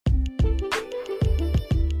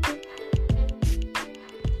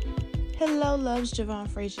Hello, loves. Javon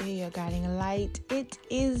Frazier here, your guiding light. It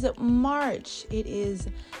is March. It is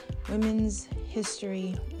Women's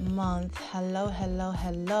History Month. Hello.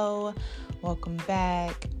 Welcome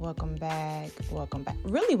back.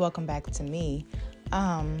 Really, welcome back to me.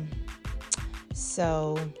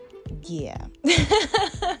 So, yeah.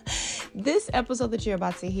 This episode that you're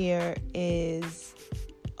about to hear is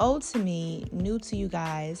old to me, new to you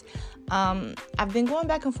guys. I've been going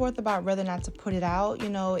back and forth about whether or not to put it out. You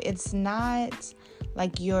know, it's not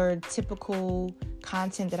like your typical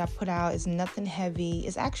content that I put out. It's nothing heavy.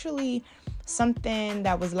 It's actually something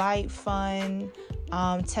that was light, fun,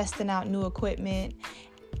 testing out new equipment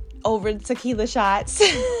over tequila shots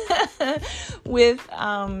with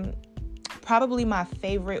probably my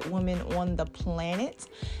favorite woman on the planet.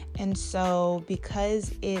 And so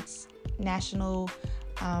because it's National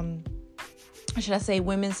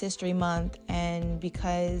Women's History Month, and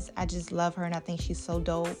because I just love her and I think she's so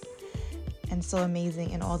dope and so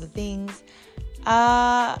amazing and all the things,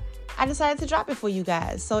 I decided to drop it for you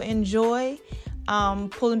guys. So enjoy,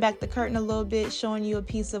 pulling back the curtain a little bit, showing you a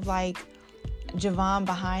piece of like Javon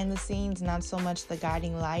behind the scenes, not so much the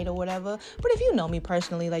guiding light or whatever. But if you know me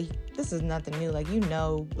personally, like, this is nothing new. Like, you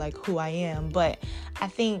know, like, who I am. But I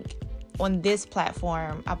think on this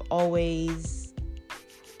platform, I've always,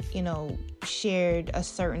 you know, shared a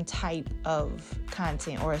certain type of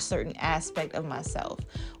content or a certain aspect of myself.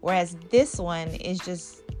 Whereas this one is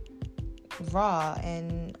just raw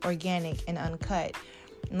and organic and uncut.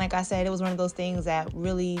 And like I said, it was one of those things that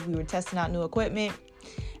really, we were testing out new equipment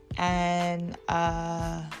and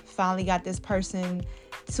finally got this person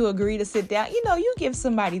to agree to sit down. You know, you give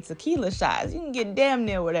somebody tequila shots, you can get damn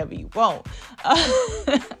near whatever you want.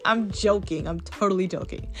 I'm joking. I'm totally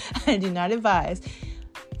joking. I do not advise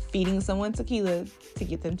feeding someone tequila to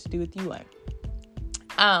get them to do what you want.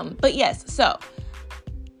 But yes, so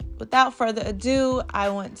without further ado, I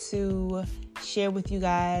want to share with you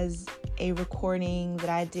guys a recording that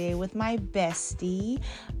I did with my bestie,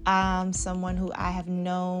 someone who I have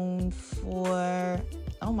known for,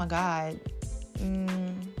 oh my God,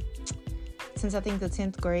 since I think the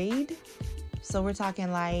 10th grade. So we're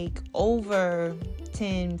talking like over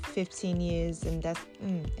 10, 15 years, and that's,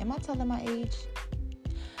 am I telling my age?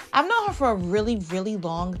 I've known her for a really, really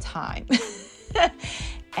long time.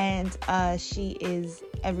 And she is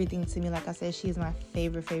everything to me. Like I said, she is my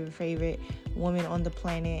favorite woman on the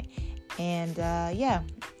planet. And yeah,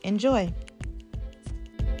 enjoy.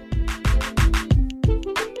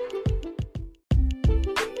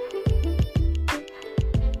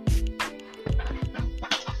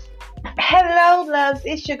 Hello, loves.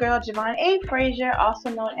 It's your girl, Javon A. Frazier, also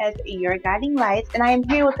known as Your Guiding Lights. And I am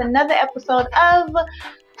here with another episode of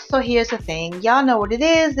So Here's the Thing. Y'all know what it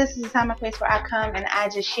is. This is the time and place where I come and I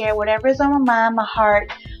just share whatever is on my mind, my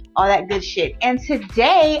heart, all that good shit. And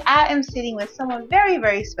today I am sitting with someone very,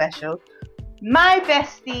 very special. My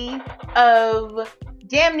bestie of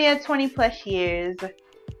damn near 20 plus years,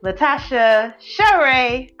 Latasha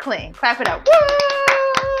Sheree Clinton. Clap it up. Woo!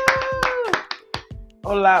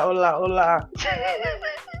 Hola.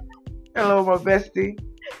 Hello, my bestie.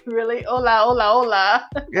 Really? Hola.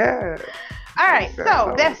 Yeah. All right,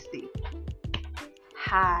 so bestie.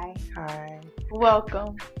 Hi.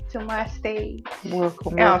 Welcome to my stage.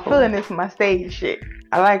 Welcome. I'm feeling this my stage shit.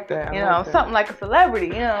 I like that. Something like a celebrity.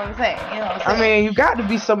 You know what I'm saying? I mean, you got to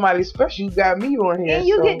be somebody special. You got me on here. And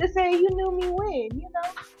you get to say you knew me when, you know?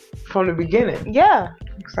 From the beginning. Yeah.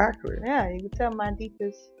 Exactly. Yeah, you can tell my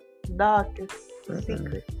deepest, darkest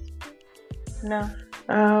secrets. No.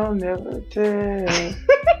 I'll never tell.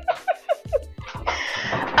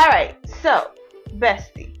 All right, so,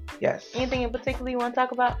 bestie. Yes. Anything in particular you want to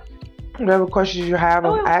talk about? Whatever questions you have,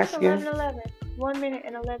 I'm asking. 11. 1 minute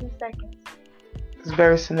and 11 seconds. It's a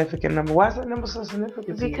very significant number. Why is that number so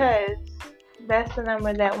significant to you? Because that's the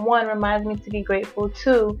number that, one, reminds me to be grateful.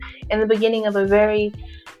 Two, in the beginning of a very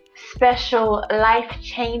special,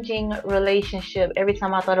 life-changing relationship. Every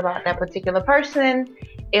time I thought about that particular person,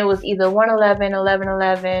 it was either 111,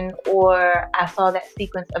 1111, or I saw that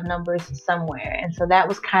sequence of numbers somewhere. And so that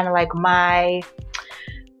was kind of like my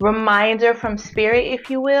reminder from spirit, if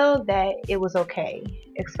you will, that it was okay.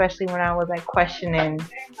 Especially when I was like questioning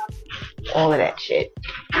all of that shit.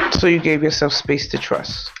 So you gave yourself space to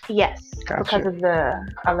trust. Yes, Gotcha. Because of the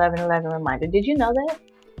 1111 reminder. Did you know that?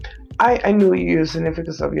 I knew the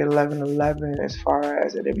significance of your 1111 as far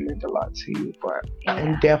as it meant a lot to you, but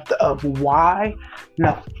in depth of why,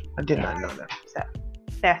 no, I did not know that. So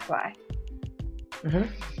that's why.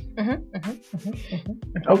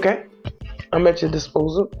 Okay, I'm at your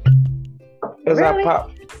disposal. As really? I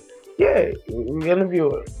pop. Yeah, we're gonna view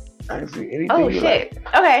it. I see anything Oh you shit.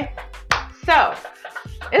 like. Okay. So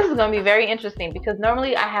this is gonna be very interesting because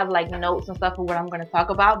normally I have like notes and stuff of what I'm gonna talk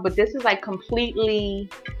about, but this is like completely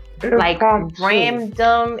like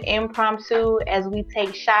random impromptu as we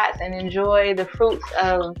take shots and enjoy the fruits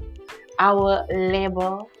of our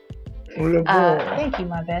labor. Thank you,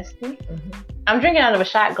 my bestie. Mm-hmm. I'm drinking out of a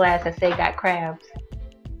shot glass that say got crabs.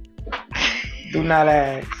 Do not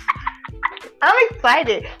ask. I'm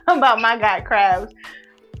excited about my got crabs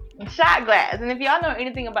shot glass. And if y'all know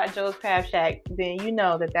anything about Joe's Crab Shack, then you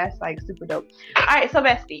know that that's like super dope. All right, so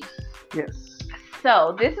bestie. Yes.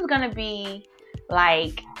 So this is gonna be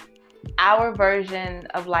like our version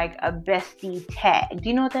of like a bestie tag. Do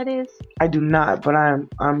you know what that is? I do not, but I'm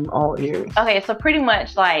all ears. Okay, so pretty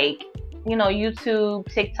much like, you know, YouTube,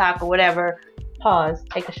 TikTok, or whatever. Pause.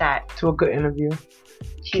 Take a shot. To a good interview.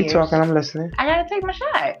 Cheers. Keep talking. I'm listening. I gotta take my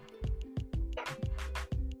shot.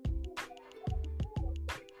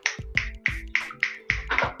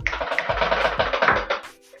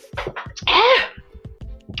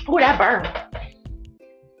 Oh, that burn.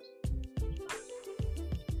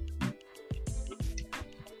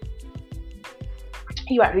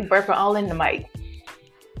 You ought to be burping all in the mic.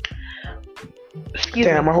 Excuse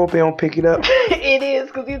Damn, me. I hope they don't pick it up. It is,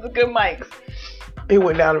 because these are good mics. It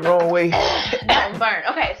went down the wrong way. That was burn.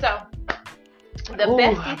 Okay, so the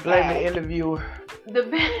bestie blame tag. the interviewer. The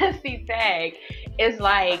bestie tag is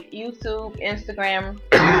like YouTube, Instagram,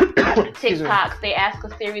 TikToks. They ask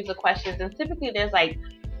a series of questions, and typically there's like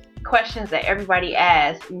questions that everybody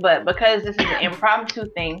asks, but because this is an impromptu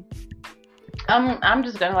thing, I'm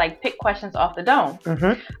just gonna like pick questions off the dome. Mm-hmm.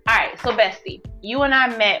 All right, so bestie, you and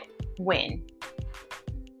I met when?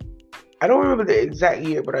 I don't remember the exact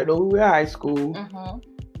year, but I know we were in high school. Mm-hmm.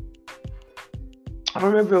 I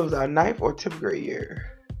don't remember if it was our 9th or 10th grade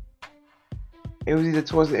year. It was either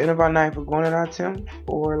towards the end of our 9th or going in our 10th,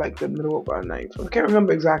 or like the middle of our 9th. I can't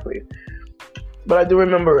remember exactly, but I do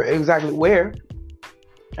remember exactly where.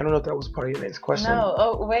 I don't know if that was part of your next question. No.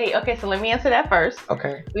 Oh, wait. Okay, so let me answer that first.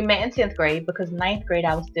 Okay. We met in 10th grade because 9th grade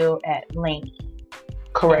I was still at Laney.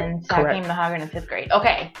 Correct. And so correct. I came to Hoggard in 5th grade.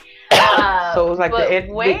 Okay. So it was like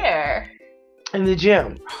where? In the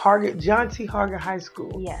gym. John T. Hoggard High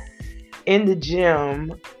School. Yes. In the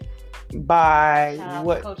gym by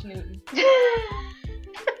what? Coach Newton.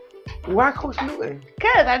 Why Coach Newton?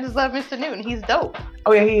 Because I just love Mr. Newton. He's dope.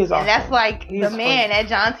 Oh yeah, he is awesome. And that's like He's the man funny. at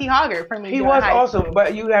John T. Hoggard for me. He was awesome,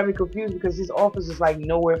 but you have me confused because his office is like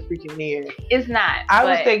nowhere freaking near. It's not. I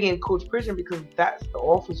was thinking Coach Pridgeon because that's the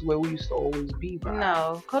office where we used to always be by.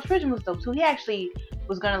 No, Coach Pridgeon was dope too. He actually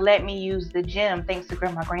was going to let me use the gym, thanks to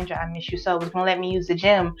Grandma Granger, I miss you so, was going to let me use the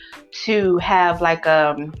gym to have like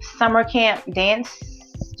a summer camp dance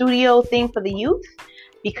studio thing for the youth,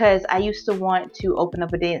 because I used to want to open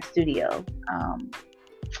up a dance studio.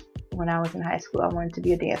 When I was in high school, I wanted to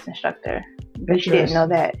be a dance instructor. But you didn't know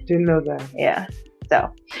that. Didn't know that. Yeah.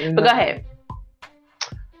 So, but go ahead.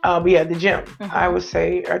 But yeah, the gym. Mm-hmm. I would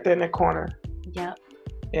say right there in that corner. Yep.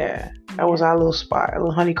 Yeah. That was our little spot, a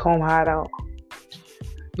little honeycomb hideout.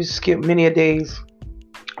 Used to skip many a days.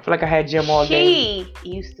 I feel like I had gym all day. She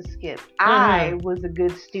used to skip. I was a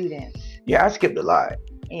good student. Yeah, I skipped a lot.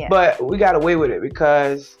 Yeah. But we got away with it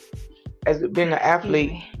because as being an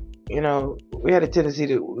athlete, you know, we had a tendency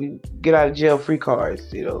to get out of jail free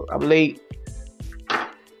cards. You know, I'm late.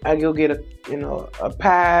 I go get a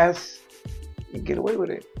pass and get away with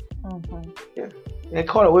it. Mm-hmm. Yeah. And they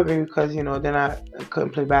caught it with me because, then I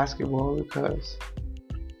couldn't play basketball because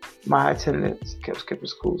my attendance kept skipping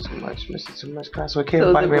school too much, missing too much class. So it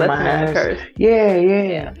came bite me in my ass.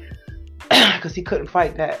 Yeah. Because he couldn't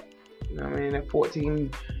fight that. You know what I mean? At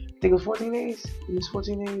 14, I think it was 14 days. He was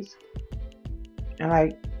 14 days. And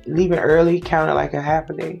like leaving early counted like a half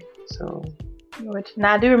a day. So.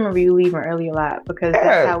 Now I do remember you leaving early a lot because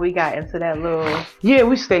that's how we got into that little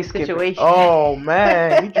we stay skipping. Situation. Oh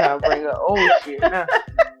man, you trying to bring up old shit now.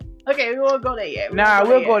 Okay, we won't go there yet.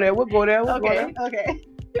 We'll go there. We'll go there. Okay.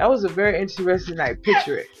 That was a very interesting night.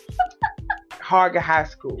 Picture it. Hoggard High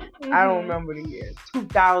School. Mm-hmm. I don't remember the year.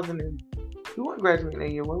 2000. We weren't graduating that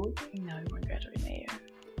year, were we? No, we weren't graduating that year.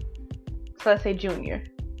 So let's say junior.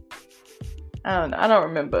 I don't know. I don't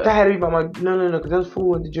remember. That had to be by no, because that was full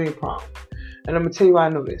with the junior prom. And I'm gonna tell you why I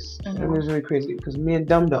know this. Mm-hmm. It was really crazy because me and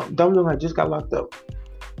Dum Dum had just got locked up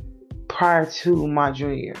prior to my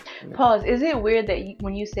junior year. Pause. Is it weird that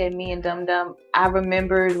when you said me and Dum Dum, I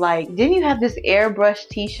remembered like, didn't you have this airbrush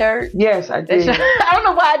T-shirt? Yes, I did. I don't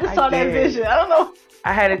know why I just saw that vision. I don't know.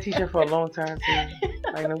 I had a T-shirt for a long time too.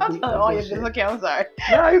 Like, no, I'm telling all your business. Okay, I'm sorry.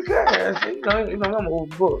 No, you can. You know, I'm an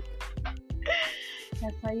old book.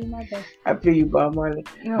 That's how you my best. I feel you, Bob Marley.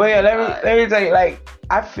 Oh, but yeah, let me tell you, like,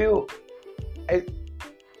 I feel.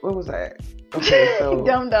 What was that? Okay, so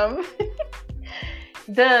dumb.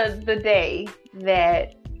 The day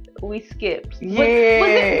that we skipped.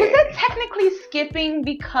 Yeah. Was that technically skipping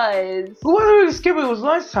because it wasn't really skipping, it was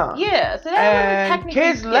lunchtime. Yeah, so that wasn't technically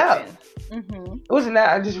kids skipping. Left. It wasn't that.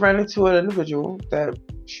 I just ran into an individual that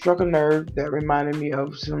struck a nerve that reminded me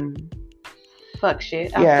of some fuck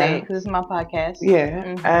shit. I'll say it because it's my podcast.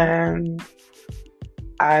 Yeah. And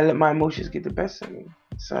I let my emotions get the best of me.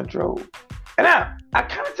 So I drove. And I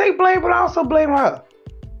kind of take blame, but I also blame her.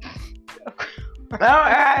 I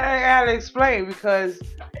had to explain because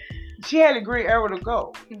she had a great hour to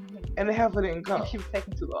go. And the heifer didn't come. She was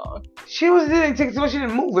taking too long. She didn't take too long. She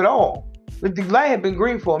didn't move at all. But the light had been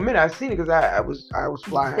green for a minute. I seen it because I was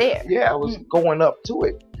flying. There. Yeah, I was going up to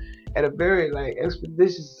it at a very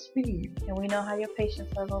expeditious speed. And we know how your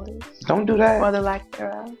patience level is. Don't do that. Or the lack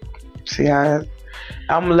thereof. See, I'm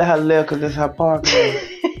gonna let her live because it's her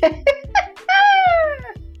podcast.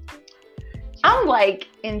 I'm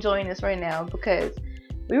enjoying this right now because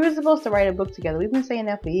we were supposed to write a book together. We've been saying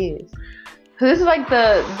that for years. So this is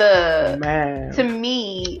the man. To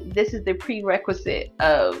me, this is the prerequisite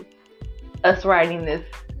of us writing this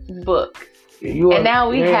book. And now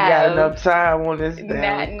we have got enough time on this.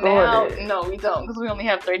 No, we don't because we only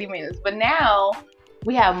have 30 minutes. But now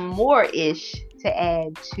we have more-ish to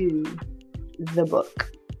add to the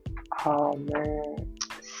book. Oh man.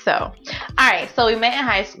 So, all right. So we met in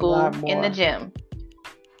high school in the gym.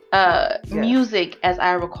 Music, as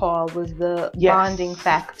I recall, was the bonding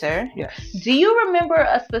factor. Yes. Do you remember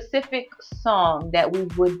a specific song that we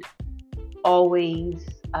would always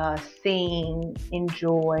sing,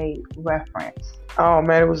 enjoy, reference? Oh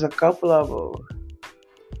man, it was a couple of them.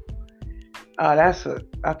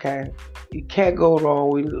 Okay. You can't go wrong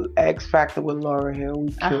with X Factor with Lauryn Hill.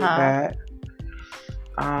 We killed that.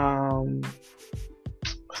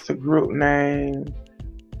 What's the group name?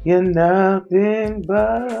 You're nothing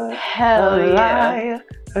but a liar,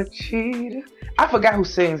 a cheater. I forgot who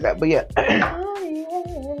sings that, but yeah.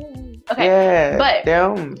 Okay, yeah, but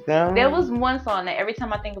them. There was one song that every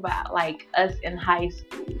time I think about us in high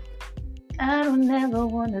school, I don't ever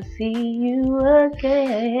want to see you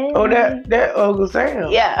again. Oh, that Uncle Sam.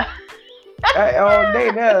 Yeah. All day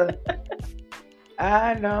there.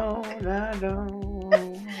 I know.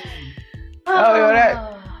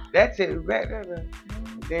 That's it.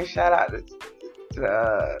 Then shout out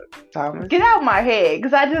to Thomas. Get out of my head,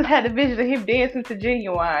 because I just had a vision of him dancing to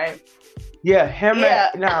Genuine. Yeah, him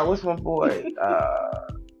and what's my boy?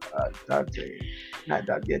 Dante. Not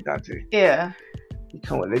Dante, Dante. Yeah. He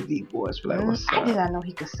come with the deep voice, like, what's up? I did not know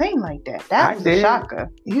he could sing like that. That was a shocker.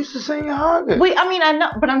 He used to sing harder. Wait, I mean, I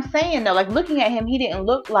know, but I'm saying though, looking at him, he didn't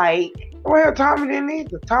look like. Well, Tommy didn't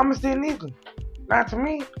either. Thomas didn't either. Not to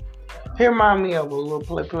me. He remind me of a little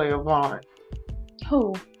player Vaughn.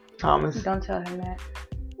 Who? Thomas. Don't tell him that.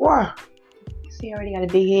 Why? See, he already got a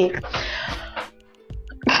big head.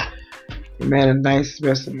 Man, a nice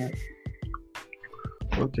specimen.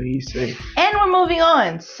 What can you say? And we're moving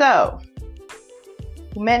on. So,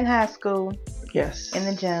 we met in high school. Yes. In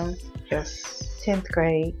the gym. Yes. 10th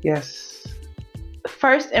grade. Yes.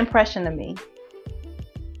 First impression of me.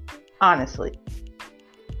 Honestly.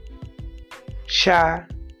 Shy.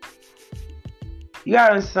 You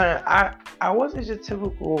gotta understand, I wasn't your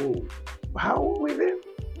typical, how old were we then?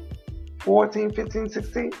 14, 15,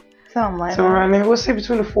 16? Something like so that. Around there. We'll say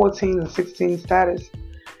between the 14 and 16 status.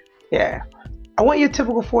 Yeah. I want your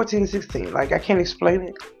typical 14, 16. I can't explain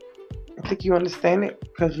it. I think you understand it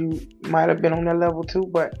because you might have been on that level too,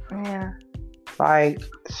 but yeah.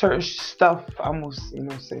 Certain stuff, I almost,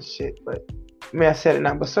 said shit, but I mean, I said it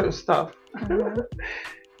now, but certain stuff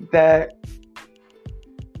that,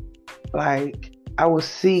 I will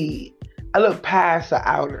see, I look past the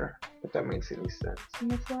outer, if that makes any sense. It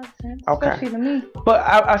makes a lot of sense, okay. Especially to me. But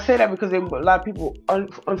I say that because a lot of people,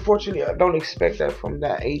 unfortunately, don't expect that from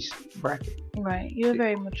that age bracket. Right. You're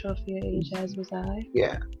very mature for your age, as was I.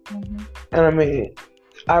 Yeah. Mm-hmm. And I mean,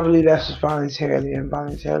 I believe that's just voluntarily and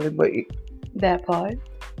involuntarily, but that part.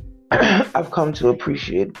 I've come to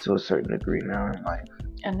appreciate it to a certain degree now in life.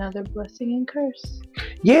 Another blessing and curse.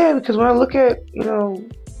 Yeah, because when I look at,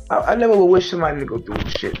 I never would wish somebody to go through the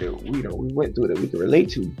shit that we went through that we could relate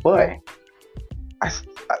to, but right.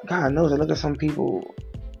 God knows I look at some people,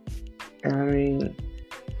 and I mean,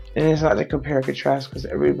 and it's not to compare and contrast because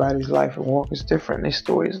everybody's life and walk is different, their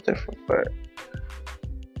story is different, but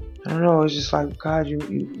I don't know, it's just God,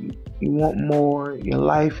 you want more, your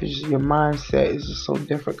life is, your mindset is just so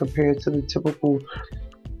different compared to the typical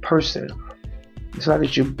person. It's not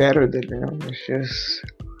that you're better than them, it's just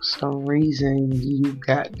some reason you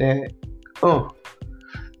got that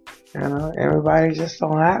Everybody just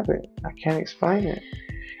don't have it. I can't explain it.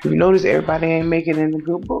 You notice everybody ain't making it in the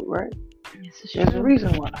good book, right? There's a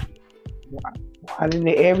reason why. Why didn't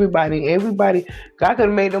everybody? God could have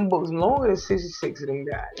made them books longer than 66 of them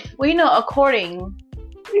guys. Well, according.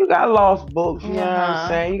 You got lost books, you know what I'm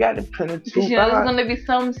saying? You got the Pentateuch. Because, there's going to be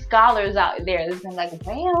some scholars out there that's like,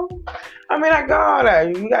 well. I mean, I got all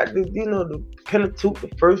that. You got the Pentateuch, the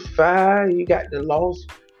first 5. You got the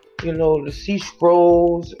lost, the sea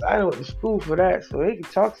scrolls. I went to school for that, so they can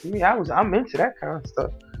talk to me. I'm into that kind of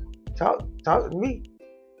stuff. Talk to me.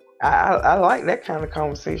 I like that kind of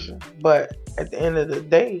conversation. But at the end of the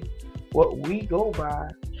day, what we go by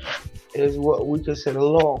is what we consider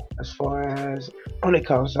law as far as when it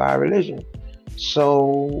comes to our religion.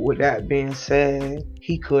 So with that being said,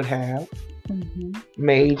 he could have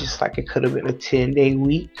made, just like it could have been a 10-day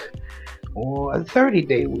week or a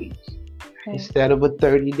 30-day week instead of a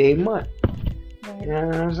 30-day month. Right. You know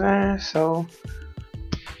what I'm saying? So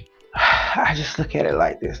I just look at it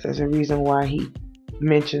like this. There's a reason why he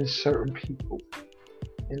mentions certain people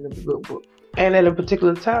in the good book, and at a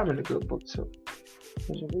particular time in the good book too.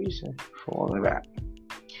 There's a reason for all of that.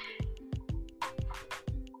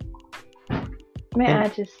 May I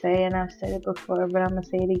just say, and I've said it before, but I'm going to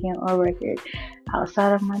say it again on record.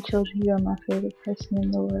 Outside of my children, you are my favorite person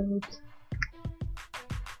in the world.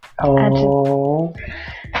 Oh.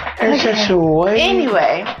 That's just a way.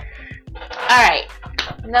 Anyway. Alright.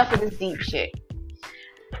 Enough of this deep shit.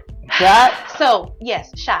 Right? So,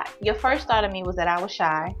 yes, shy. Your first thought of me was that I was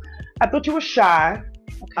shy. I thought you were shy.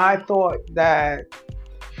 Okay. I thought that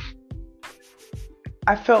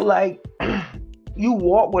I felt like you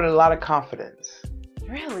walk with a lot of confidence.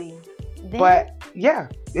 Really? Then? But yeah,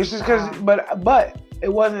 it's just because, but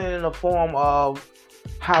it wasn't in the form of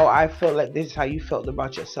how I felt like this is how you felt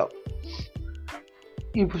about yourself.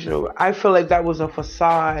 You push it over. I feel like that was a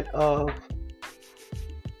facade of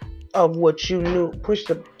what you knew. Push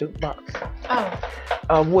the box. Oh.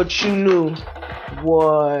 Of what you knew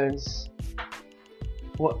was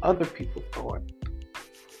what other people thought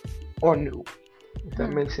or knew. If that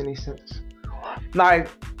makes any sense. Like,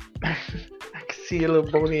 I can see your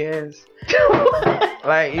little bony ass.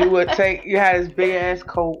 Like, you had this big ass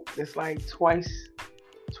coat that's like twice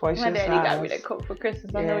my your size. My daddy got me that coat for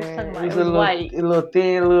Christmas. I know what you're talking about. It was white. A little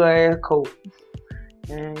thin little ass coat.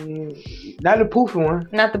 And not the poofy one.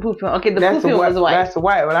 Not the poofy one. Okay, the poofy one was white. That's the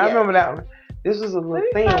white one. I remember that one. This was a little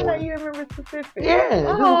thin one. That you remember specific. Yeah.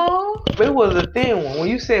 But it was a thin one. When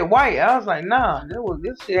you said white, I was like, nah,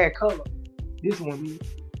 this shit had color. This one,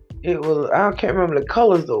 it was, I can't remember the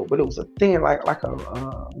colors though, but it was a thin, like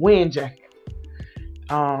a wind jacket.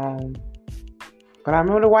 But I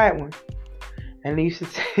remember the white one. And they used to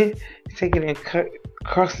take it and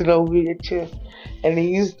cross it over your chest. And they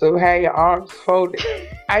used to have your arms folded.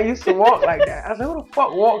 I used to walk like that. I was like, who the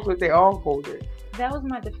fuck walks with their arms folded? That was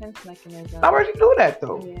my defense mechanism. I already knew that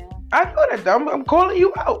though. Yeah. I knew that though. I'm calling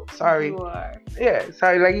you out. Sorry. You are. Yeah,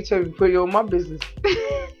 sorry, like you told me to put you on my business.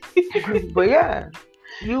 But yeah.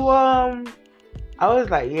 You I was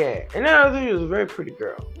like, yeah. And then I was you was a very pretty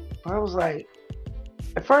girl. But I was like,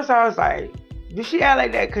 at first I was like, did she act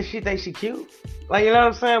like that because she thinks she cute? Like, you know what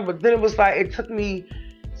I'm saying? But then it was like, it took me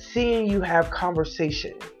seeing you have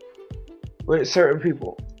conversation with certain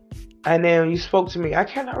people. And then you spoke to me. I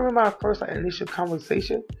cannot remember our first initial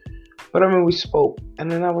conversation. But I mean, we spoke.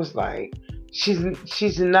 And then I was like,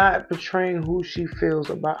 she's not portraying who she feels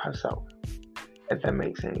about herself. If that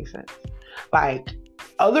makes any sense. Like,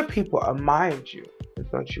 other people admired you and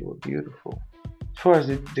thought you were beautiful. As far as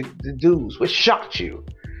the dudes, which shocked you.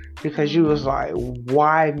 Because you was like,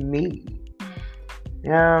 why me? You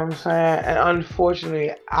know what I'm saying? And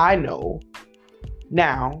unfortunately, I know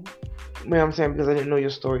now, you know what I'm saying, because I didn't know your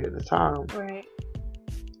story at the time. Right.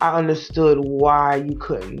 I understood why you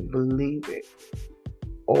couldn't believe it.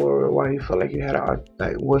 Or why you felt like you had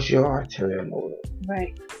what's your ulterior motive?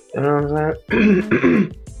 Right. You know what I'm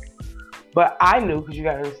saying? But I knew, because you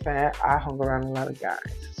gotta understand, I hung around a lot of guys.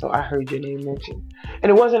 So I heard your name mentioned. And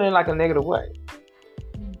it wasn't in like a negative way.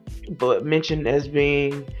 But mentioned as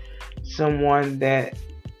being someone that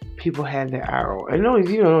people had their eye on. And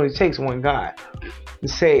it only takes one guy to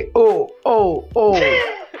say, oh.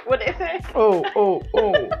 What they say? Oh.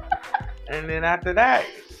 And then after that,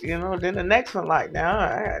 then the next one like, now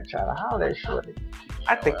I gotta try to holler at shorty.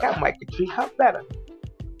 I think I might could treat her better.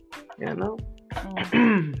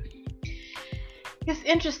 It's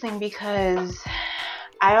interesting because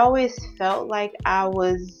I always felt like I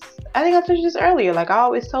think I told you this earlier, like I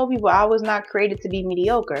always told people I was not created to be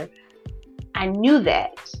mediocre. I knew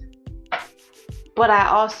that. But I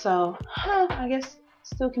also, I guess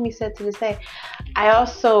still can be said to this day. I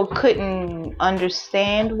also couldn't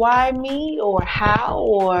understand why me or how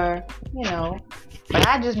or, you know, but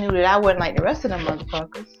I just knew that I wasn't like the rest of them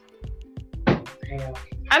motherfuckers. Damn.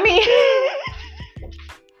 I mean,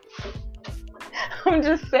 I'm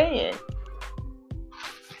just saying.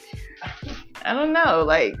 I don't know,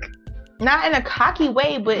 like, not in a cocky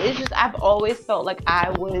way, but it's just I've always felt like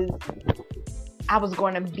I was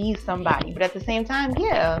going to be somebody, but at the same time,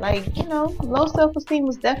 yeah, like, you know, low self-esteem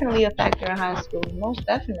was definitely a factor in high school, most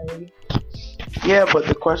definitely. Yeah, but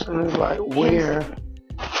the question is like, where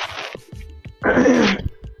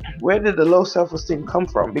did the low self-esteem come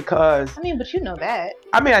from? Because I mean, but you know that.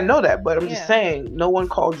 I mean, I know that, but I'm just saying, no one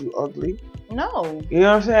called you ugly. No. You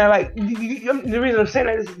know what I'm saying? Like, the reason I'm saying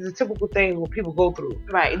that is the typical thing what people go through.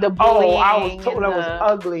 Right. The bullying. Oh, I was told I was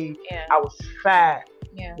ugly. Yeah. I was fat.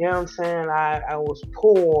 Yeah. You know what I'm saying? I was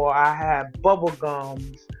poor. I had bubble gums.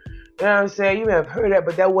 You know what I'm saying? You may have heard that,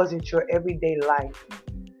 but that wasn't your everyday life.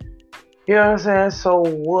 You know what I'm saying? So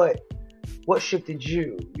what shifted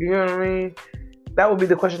you? You know what I mean? That would be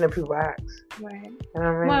the question that people ask. Right. You know what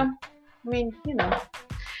I mean? Well, I mean, you know,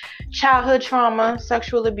 childhood trauma,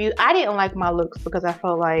 sexual abuse. I didn't like my looks because I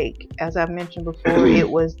felt like, as I've mentioned before, it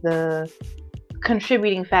was the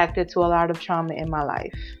contributing factor to a lot of trauma in my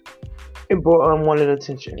life. It brought unwanted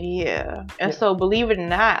attention. Yeah. And so, believe it or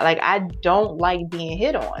not, like, I don't like being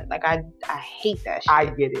hit on. Like, I hate that shit. I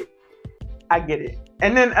get it.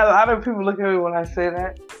 And then a lot of people look at me when I say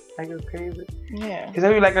that, like it's crazy. Yeah. Because I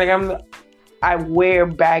mean, I wear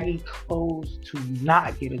baggy clothes to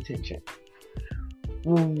not get attention.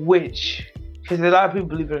 Which, because a lot of people,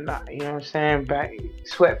 believe it or not, you know what I'm saying? Baggy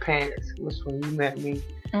sweatpants was when you met me.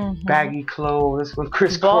 Mm-hmm. Baggy clothes with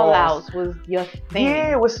Chris Ball outs was your thing.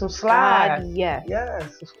 Yeah, with some slides. God, yes.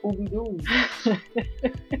 Yes, some Scooby-Doo.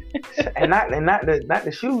 and not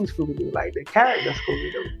the shoes Scooby-Doo, like the character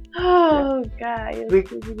Scooby-Doo. Oh, God.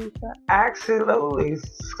 Scooby-Doo. Absolutely.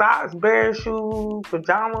 Socks, bare shoes,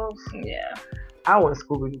 pajamas. Yeah. I went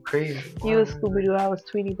Scooby-Doo crazy. You was Scooby-Doo, I was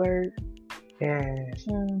Tweety Bird. Yeah.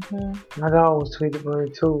 Mm-hmm. My dog was Tweety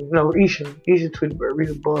Bird too. No, Isha Tweety Bird.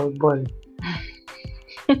 Rita Bugs Bunny.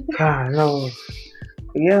 God, no.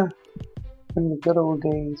 But yeah, in the good old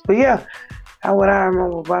days. But yeah, what I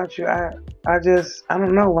remember about you, I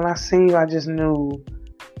don't know. When I seen you, I just knew.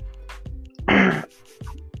 I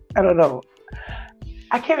don't know.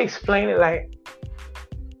 I can't explain it. Like,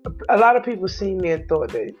 a lot of people seen me and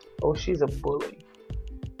thought that, oh, she's a bully.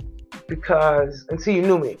 Because until you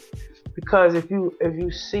knew me. Because if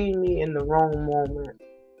you see me in the wrong moment,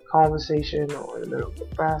 conversation or in a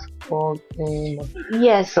basketball game,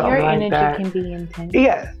 yes, your like energy that, can be intense.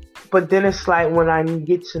 Yeah, but then it's like when I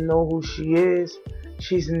get to know who she is,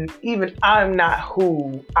 I'm not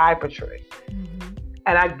who I portray. Mm-hmm.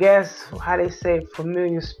 And I guess how they say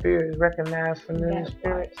familiar spirits recognize familiar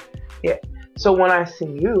spirits. Yeah. So when I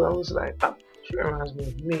see you, I was like, oh, she reminds me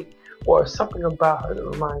of me, or something about her that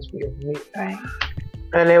reminds me of me. Right.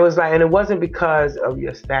 And it was like, and it wasn't because of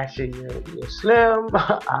your stature. You're slim.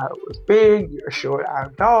 I was big. You're short.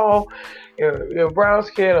 I'm tall. You're brown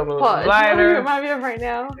skin. I'm a little lighter. You remind me of right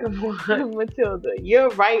now? Matilda. You're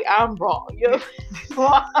right. I'm wrong. You're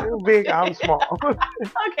small. You're big. I'm small. Okay,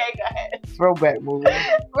 go ahead. Throwback movie.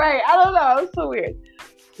 Right. I don't know. It's so weird.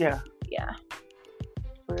 Yeah. Yeah.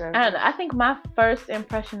 And I think my first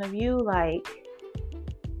impression of you, like.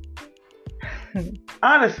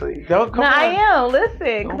 Honestly, don't come on. I am.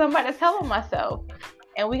 Listen, because I'm about to tell on myself.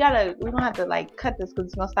 And we don't have to like cut this because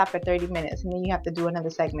it's going to stop at 30 minutes and then you have to do another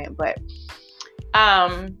segment. But,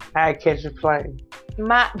 I catch a plane.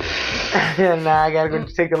 Now I got to go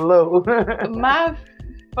take a load. My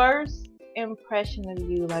first impression of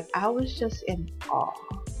you, like, I was just in awe.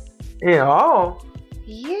 In awe?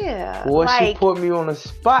 Yeah. Boy, like, she put me on the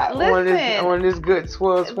spot on this good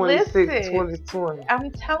 12/26, 2020.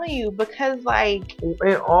 I'm telling you, because like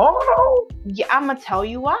in all though? Yeah, I'm gonna tell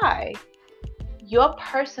you why. Your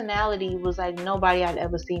personality was like nobody I'd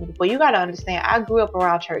ever seen before. You gotta understand, I grew up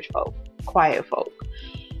around church folk, quiet folk.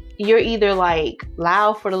 You're either like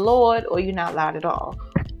loud for the Lord or you're not loud at all.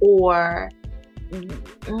 Or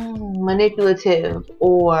manipulative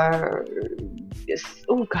or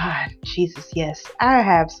oh God, Jesus, yes.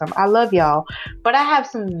 I love y'all, but I have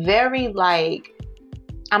some very like,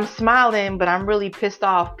 I'm smiling, but I'm really pissed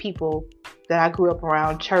off people that I grew up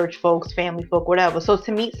around, church folks, family folk, whatever. So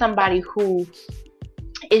to meet somebody who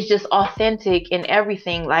is just authentic in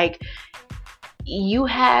everything, like you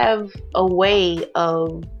have a way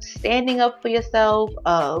of standing up for yourself,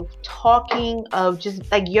 of talking, of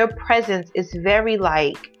just like your presence is very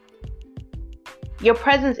like, your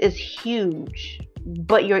presence is huge,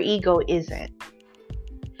 but your ego isn't.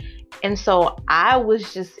 And so I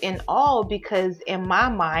was just in awe because in my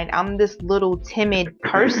mind, I'm this little timid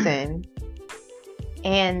person.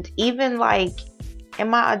 And even like in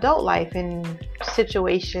my adult life, in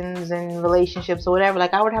situations and relationships or whatever,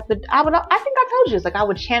 like I think I told you this, like I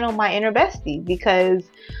would channel my inner bestie because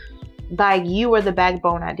like you were the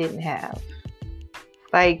backbone I didn't have.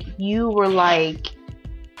 Like you were like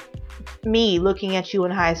me looking at you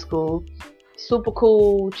in high school. Super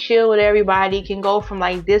cool, chill with everybody, can go from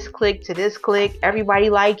like this clique to this clique. Everybody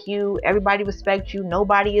like you, everybody respect you.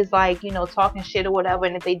 Nobody is like, you know, talking shit or whatever.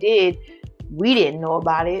 And if they did, we didn't know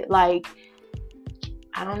about it. Like,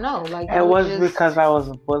 I don't know. Like it was just because I was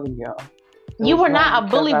a bully, y'all. You were not a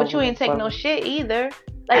bully, but you ain't take no shit either.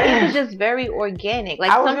 Like it was just very organic.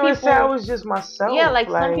 Like I was gonna say I was just myself. Yeah, like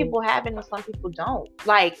some people have it and some people don't.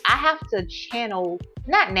 Like I have to channel,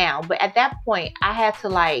 not now, but at that point, I had to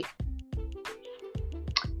like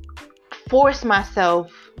force myself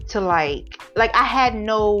to like I had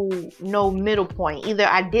no middle point. Either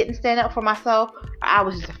I didn't stand up for myself or I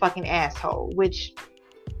was just a fucking asshole, which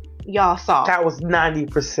y'all saw. That was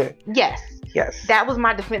 90%. Yes. That was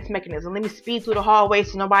my defense mechanism. Let me speed through the hallway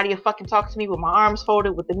so nobody will fucking talk to me with my arms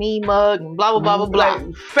folded with the knee mug and blah, blah, blah, blah, blah.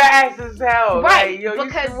 Like, fast as hell. Right. Like, yo,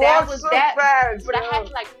 because that was so that. Fast, but I had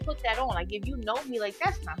to, like, put that on. Like, if you know me, like,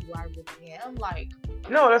 that's not who I really am. Like.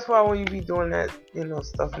 No, that's why when you be doing that, you know,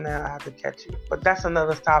 stuff now, I have to catch you. But that's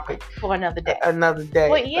another topic. For another day.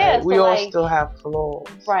 But yeah. Like, we all still have flaws.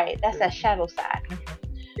 Right. That's that shadow side.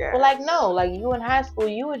 Yes. But, like, no. Like, you in high school,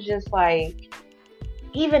 you were just, like...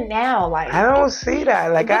 Even now, like I don't see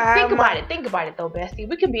that. Like think about it though, bestie.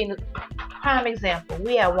 We could be in a prime example.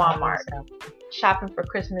 We at Walmart shopping for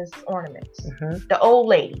Christmas ornaments. Mm-hmm. The old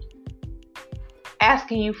lady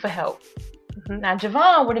asking you for help. Mm-hmm. Now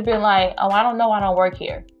Javon would have been like, "Oh, I don't know. I don't work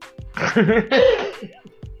here."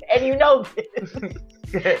 And you know this.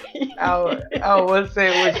 I would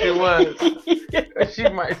say what she was. She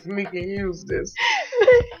might sneak and use this.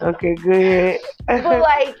 Okay, good. But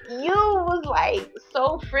like you was like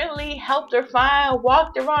so friendly, helped her find,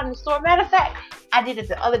 walked around the store. Matter of fact, I did it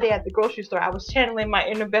the other day at the grocery store. I was channeling my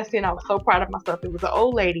inner bestie and I was so proud of myself. It was an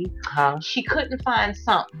old lady. She couldn't find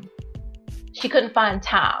something. She couldn't find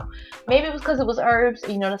thyme. Maybe it was because it was herbs.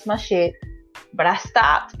 You know, that's my shit. But I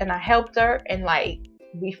stopped and I helped her and like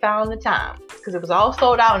we found the thyme because it was all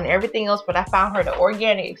sold out and everything else. But I found her the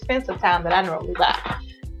organic, expensive thyme that I normally buy.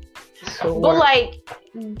 But like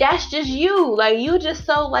that's just you. Like you just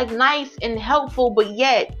so like nice and helpful, but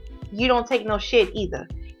yet you don't take no shit either.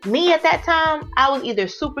 Me at that time, I was either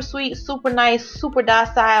super sweet, super nice, super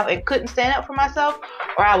docile, and couldn't stand up for myself,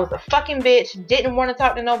 or I was a fucking bitch, didn't want to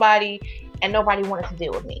talk to nobody, and nobody wanted to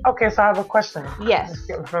deal with me. Okay, so I have a question. Yes.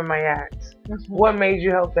 From my ex. Mm-hmm. What made you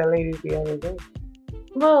help that lady the other day?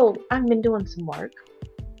 Well, I've been doing some work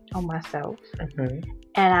on myself. Mm-hmm.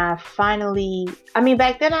 And I finally,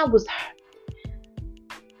 back then I was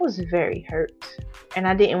very hurt. And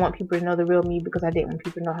I didn't want people to know the real me because I didn't want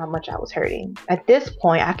people to know how much I was hurting. At this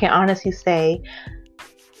point, I can honestly say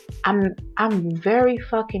I'm very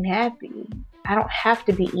fucking happy. I don't have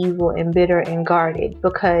to be evil and bitter and guarded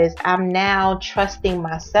because I'm now trusting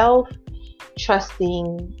myself,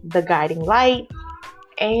 trusting the guiding light,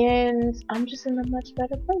 and I'm just in a much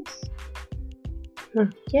better place.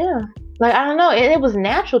 Yeah. Like, I don't know. It was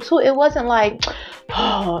natural, too. It wasn't like, it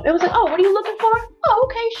was like, oh, what are you looking for? Oh,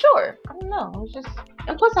 okay, sure. I don't know. It was just,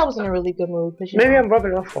 and plus I was in a really good mood. Maybe I'm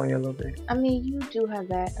rubbing off on you a little bit. You do have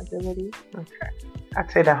that ability. Okay.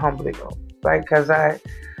 I'd say that humbly, though. Like, because I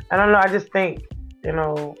don't know. I just think, you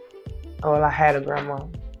know, well, I had a grandma.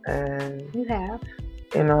 And you have.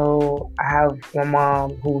 You know, I have one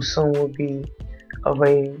mom who soon will be of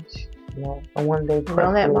age. You know, and one day.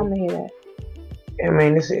 Don't let mama hear that.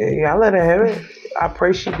 I let her hear it. I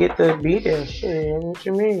pray she get to be there. Shit, what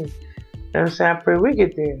you mean? You know what I'm saying? I pray we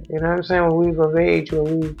get there. You know what I'm saying? When we're of age,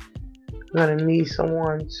 when we're going to need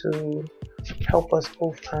someone to help us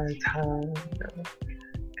go find time. You know?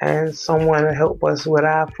 And someone to help us with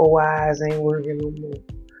our 4 eyes ain't working no more.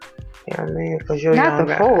 You know what I mean? Because you're not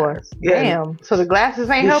the 4. Yeah. Damn. So the glasses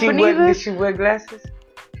ain't helping either? Did she wear glasses?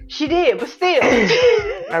 She did, but still.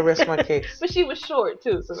 I rest my case. But she was short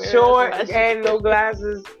too. So short and no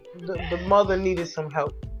glasses. The mother needed some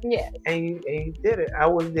help. Yeah. And you did it. I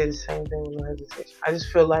would have did the same thing with no hesitation. I just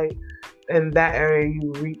feel like in that area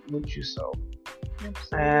you reap what you sow.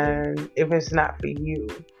 Absolutely. And if it's not for you,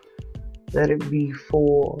 let it be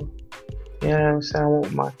for, you know what I'm saying? I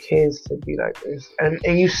want my kids to be like this.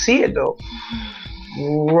 And you see it though.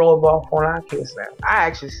 Roll off on our kids now. I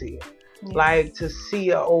actually see it. Yeah. Like to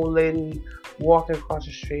see an old lady walking across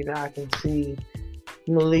the street, and I can see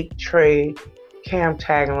Malik Trey Cam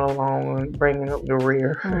tagging along and bringing up the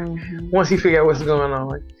rear. Once he figure out what's going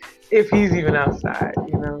on, if he's even outside,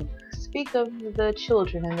 you know. Speak of the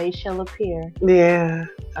children, and they shall appear. Yeah.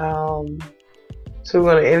 So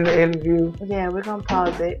we're gonna end the interview. Yeah, we're gonna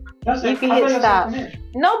pause it. You can hit stop.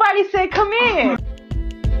 Nobody said come in.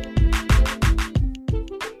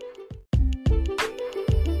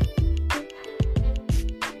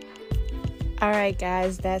 All right,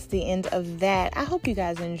 guys, that's the end of that. I hope you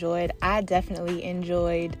guys enjoyed. I definitely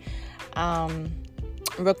enjoyed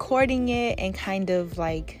recording it and kind of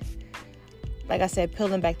like I said,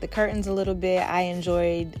 peeling back the curtains a little bit. I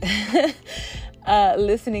enjoyed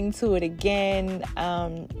listening to it again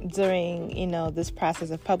during, you know, this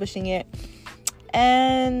process of publishing it.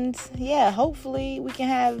 And yeah, hopefully we can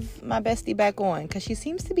have my bestie back on, because she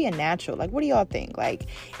seems to be a natural. Like, what do y'all think? Like,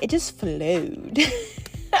 it just flowed.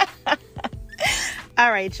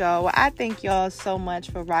 All right, y'all. Well, I thank y'all so much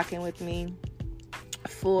for rocking with me,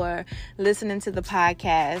 for listening to the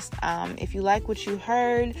podcast. If you like what you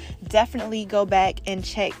heard, definitely go back and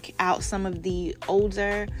check out some of the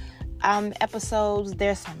older episodes.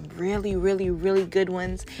 There's some really, really, really good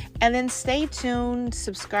ones. And then stay tuned,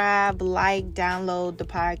 subscribe, like, download the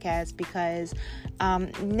podcast, because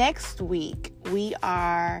next week we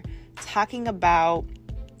are talking about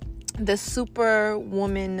the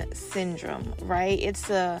Superwoman syndrome, right? It's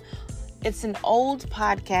an old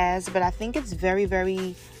podcast, but I think it's very,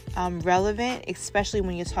 very relevant, especially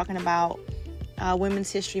when you're talking about Women's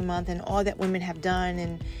History Month and all that women have done,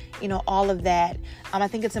 and, you know, all of that. I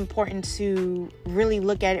think it's important to really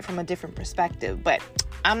look at it from a different perspective, but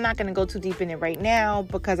I'm not going to go too deep in it right now,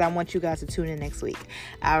 because I want you guys to tune in next week.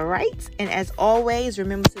 All right. And as always,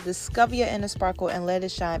 remember to discover your inner sparkle and let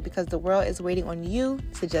it shine, because the world is waiting on you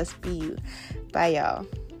to just be you. Bye, y'all.